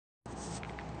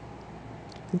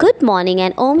Good morning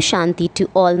and Om Shanti to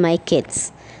all my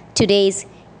kids. Today's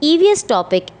EVS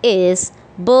topic is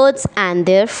birds and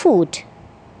their food.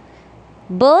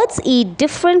 Birds eat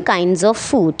different kinds of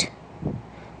food.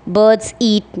 Birds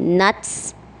eat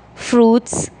nuts,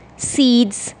 fruits,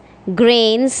 seeds,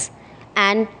 grains,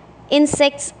 and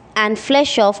insects and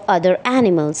flesh of other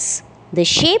animals. The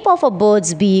shape of a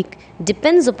bird's beak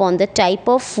depends upon the type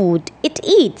of food it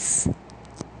eats.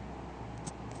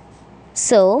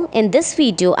 So, in this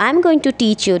video, I am going to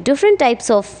teach you different types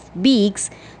of beaks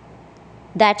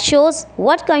that shows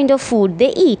what kind of food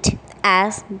they eat.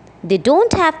 As they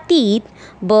don't have teeth,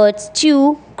 birds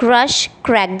chew, crush,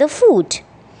 crack the food.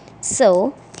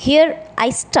 So, here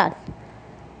I start.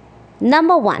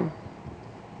 Number 1.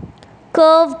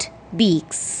 Curved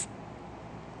beaks.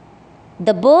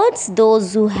 The birds,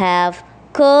 those who have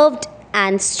curved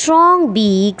and strong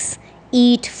beaks,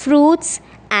 eat fruits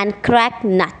and crack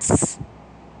nuts.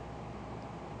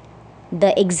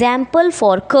 The example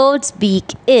for curved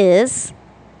beak is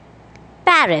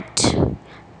parrot.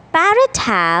 Parrot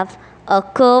have a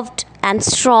curved and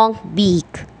strong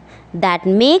beak that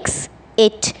makes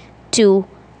it to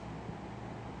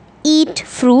eat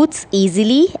fruits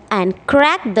easily and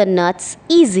crack the nuts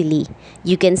easily.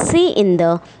 You can see in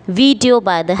the video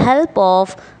by the help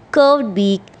of curved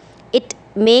beak, it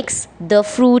makes the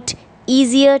fruit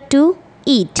easier to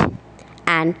eat,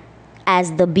 and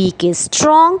as the beak is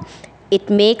strong, it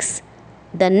makes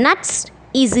the nuts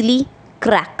easily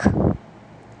crack.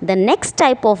 The next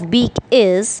type of beak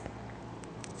is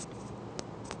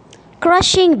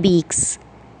crushing beaks.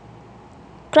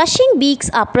 Crushing beaks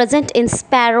are present in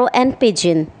sparrow and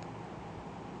pigeon.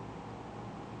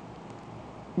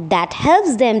 That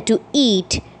helps them to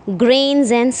eat grains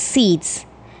and seeds.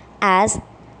 As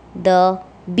the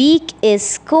beak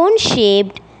is cone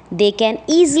shaped, they can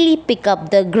easily pick up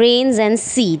the grains and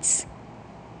seeds.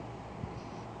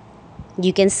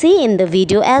 You can see in the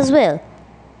video as well.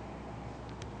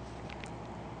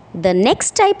 The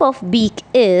next type of beak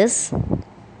is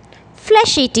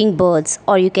flesh-eating birds,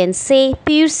 or you can say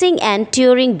piercing and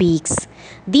tearing beaks.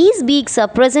 These beaks are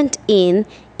present in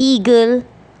eagle,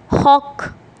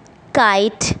 hawk,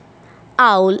 kite,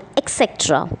 owl,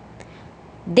 etc.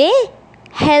 They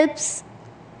helps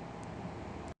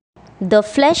the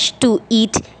flesh to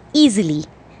eat easily.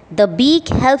 The beak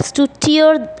helps to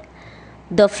tear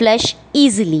the flesh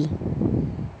easily.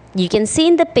 You can see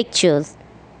in the pictures.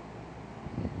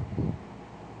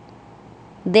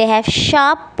 They have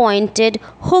sharp pointed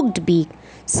hooked beak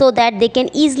so that they can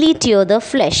easily tear the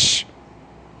flesh.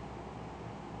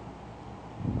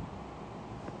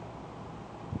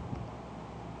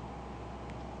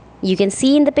 You can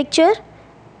see in the picture.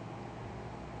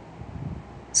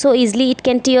 So easily it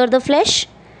can tear the flesh.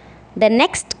 The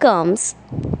next comes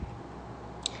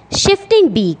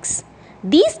shifting beaks.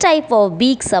 These type of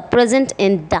beaks are present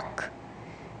in duck.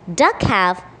 Duck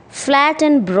have flat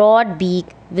and broad beak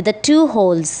with the two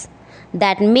holes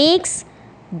that makes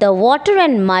the water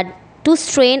and mud to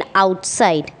strain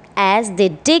outside as they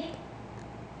dig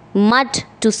mud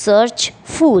to search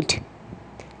food.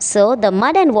 So the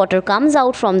mud and water comes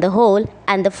out from the hole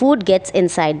and the food gets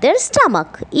inside their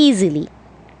stomach easily.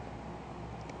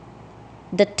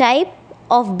 The type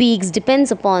of beaks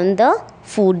depends upon the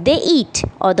food they eat,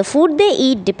 or the food they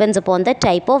eat depends upon the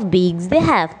type of beaks they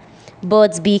have.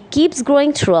 Bird's beak keeps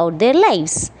growing throughout their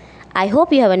lives. I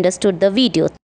hope you have understood the video.